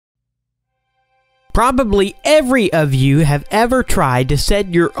Probably every of you have ever tried to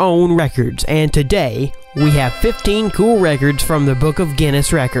set your own records, and today we have 15 cool records from the Book of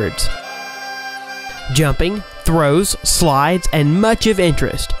Guinness Records. Jumping, throws, slides, and much of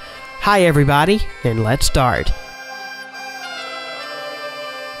interest. Hi everybody, and let's start.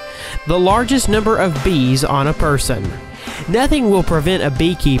 The largest number of bees on a person. Nothing will prevent a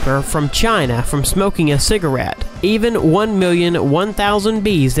beekeeper from China from smoking a cigarette, even 1,001,000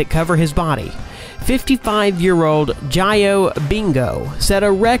 bees that cover his body. 55-year-old Jiao Bingo set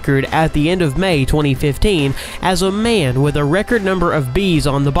a record at the end of May 2015 as a man with a record number of bees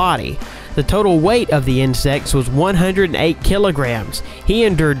on the body. The total weight of the insects was 108 kilograms. He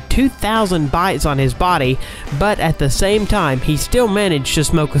endured 2,000 bites on his body, but at the same time he still managed to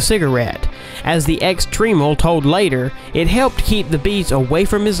smoke a cigarette. As the ex-Tremel told later, it helped keep the bees away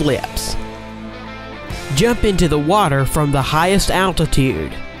from his lips. Jump into the water from the highest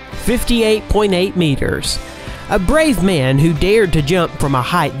altitude. 58.8 meters. A brave man who dared to jump from a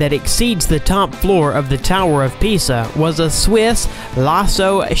height that exceeds the top floor of the Tower of Pisa was a Swiss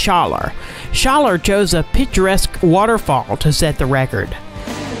Lasso Schaller. Schaller chose a picturesque waterfall to set the record.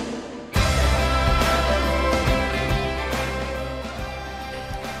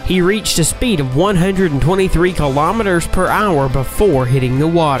 He reached a speed of 123 kilometers per hour before hitting the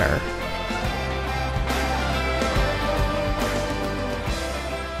water.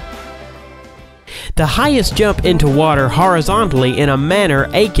 The highest jump into water horizontally in a manner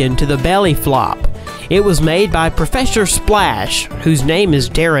akin to the belly flop. It was made by Professor Splash, whose name is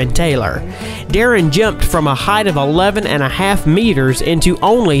Darren Taylor. Darren jumped from a height of 11.5 meters into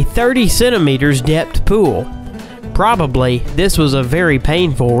only 30 centimeters depth pool. Probably, this was a very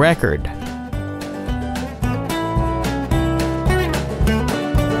painful record.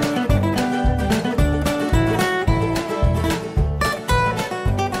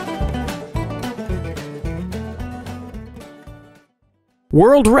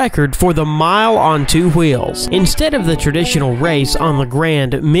 World record for the mile on two wheels. Instead of the traditional race on the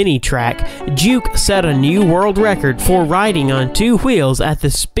Grand Mini Track, Juke set a new world record for riding on two wheels at the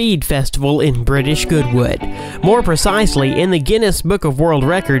Speed Festival in British Goodwood. More precisely, in the Guinness Book of World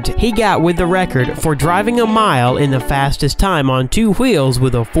Records, he got with the record for driving a mile in the fastest time on two wheels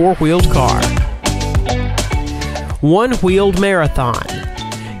with a four-wheeled car. One-wheeled marathon.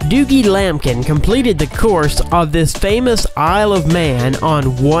 Doogie Lampkin completed the course of this famous Isle of Man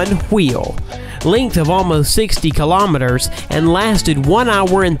on one wheel, length of almost 60 kilometers, and lasted 1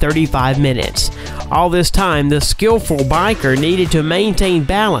 hour and 35 minutes. All this time, the skillful biker needed to maintain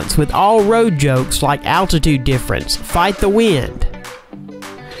balance with all road jokes like altitude difference, fight the wind.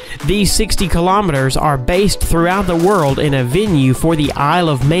 These 60 kilometers are based throughout the world in a venue for the Isle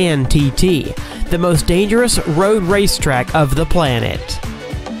of Man TT, the most dangerous road racetrack of the planet.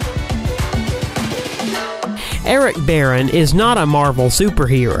 Eric Barron is not a Marvel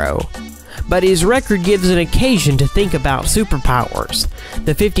superhero, but his record gives an occasion to think about superpowers.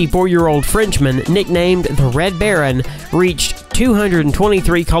 The 54-year-old Frenchman, nicknamed the Red Baron, reached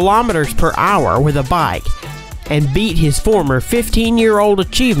 223 kilometers per hour with a bike and beat his former 15-year-old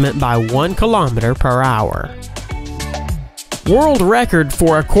achievement by 1 kilometer per hour. World record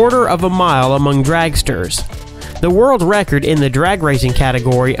for a quarter of a mile among dragsters. The world record in the drag racing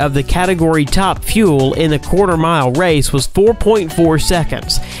category of the category top fuel in the quarter-mile race was 4.4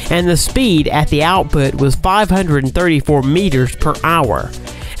 seconds, and the speed at the output was 534 meters per hour.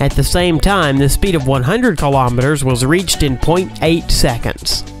 At the same time, the speed of 100 kilometers was reached in 0.8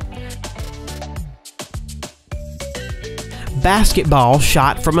 seconds. Basketball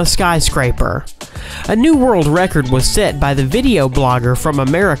shot from a skyscraper. A new world record was set by the video blogger from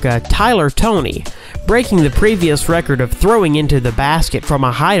America, Tyler Toney, breaking the previous record of throwing into the basket from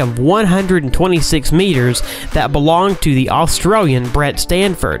a height of 126 meters that belonged to the Australian Brett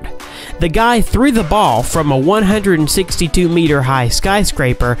Stanford. The guy threw the ball from a 162-meter high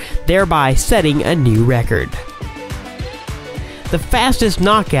skyscraper, thereby setting a new record. The fastest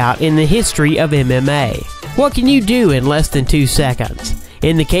knockout in the history of MMA. What can you do in less than 2 seconds?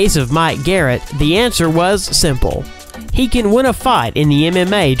 In the case of Mike Garrett, the answer was simple. He can win a fight in the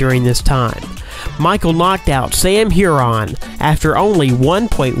MMA during this time. Michael knocked out Sam Huron after only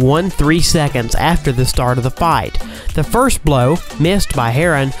 1.13 seconds after the start of the fight. The first blow, missed by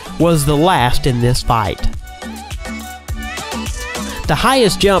Heron, was the last in this fight. The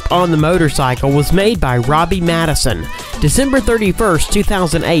highest jump on the motorcycle was made by Robbie Madison. December 31st,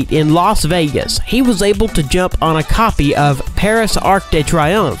 2008 in Las Vegas, he was able to jump on a copy of Paris Arc de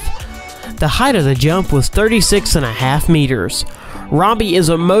Triomphe. The height of the jump was 36.5 meters. Robbie is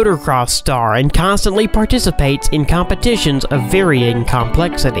a motocross star and constantly participates in competitions of varying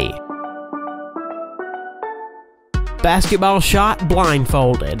complexity. basketball shot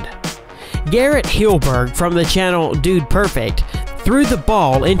blindfolded. Garrett Hilberg from the channel Dude Perfect threw the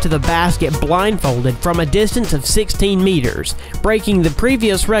ball into the basket blindfolded from a distance of 16 meters, breaking the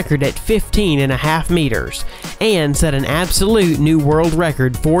previous record at 15.5 meters, and set an absolute new world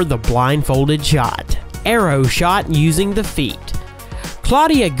record for the blindfolded shot. Arrow shot using the feet.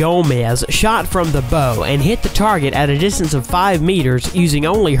 Claudia Gomez shot from the bow and hit the target at a distance of 5 meters using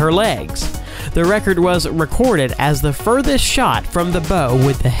only her legs. The record was recorded as the furthest shot from the bow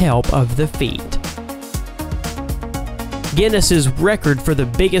with the help of the feet. Guinness's record for the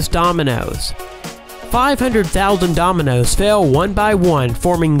biggest dominoes. 500,000 dominoes fell one by one,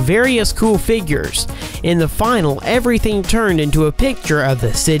 forming various cool figures. In the final, everything turned into a picture of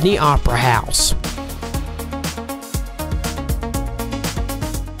the Sydney Opera House.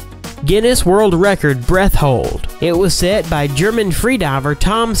 Guinness World Record breath hold. It was set by German freediver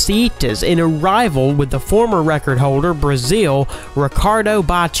Tom Sietes in a rival with the former record holder, Brazil, Ricardo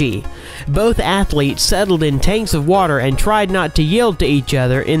Bacci. Both athletes settled in tanks of water and tried not to yield to each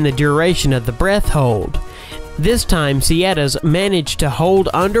other in the duration of the breath hold. This time, Sietes managed to hold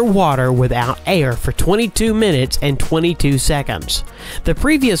underwater without air for 22 minutes and 22 seconds. The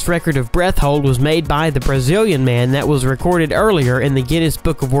previous record of breath hold was made by the Brazilian man that was recorded earlier in the Guinness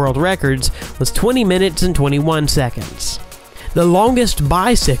Book of World Records was 20 minutes and 21 seconds. The longest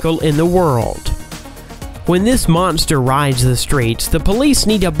bicycle in the world. When this monster rides the streets, the police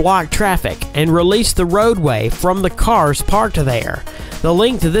need to block traffic and release the roadway from the cars parked there. The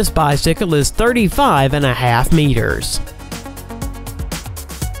length of this bicycle is 35.5 meters.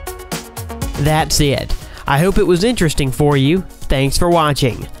 That's it. I hope it was interesting for you. Thanks for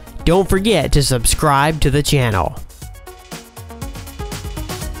watching. Don't forget to subscribe to the channel.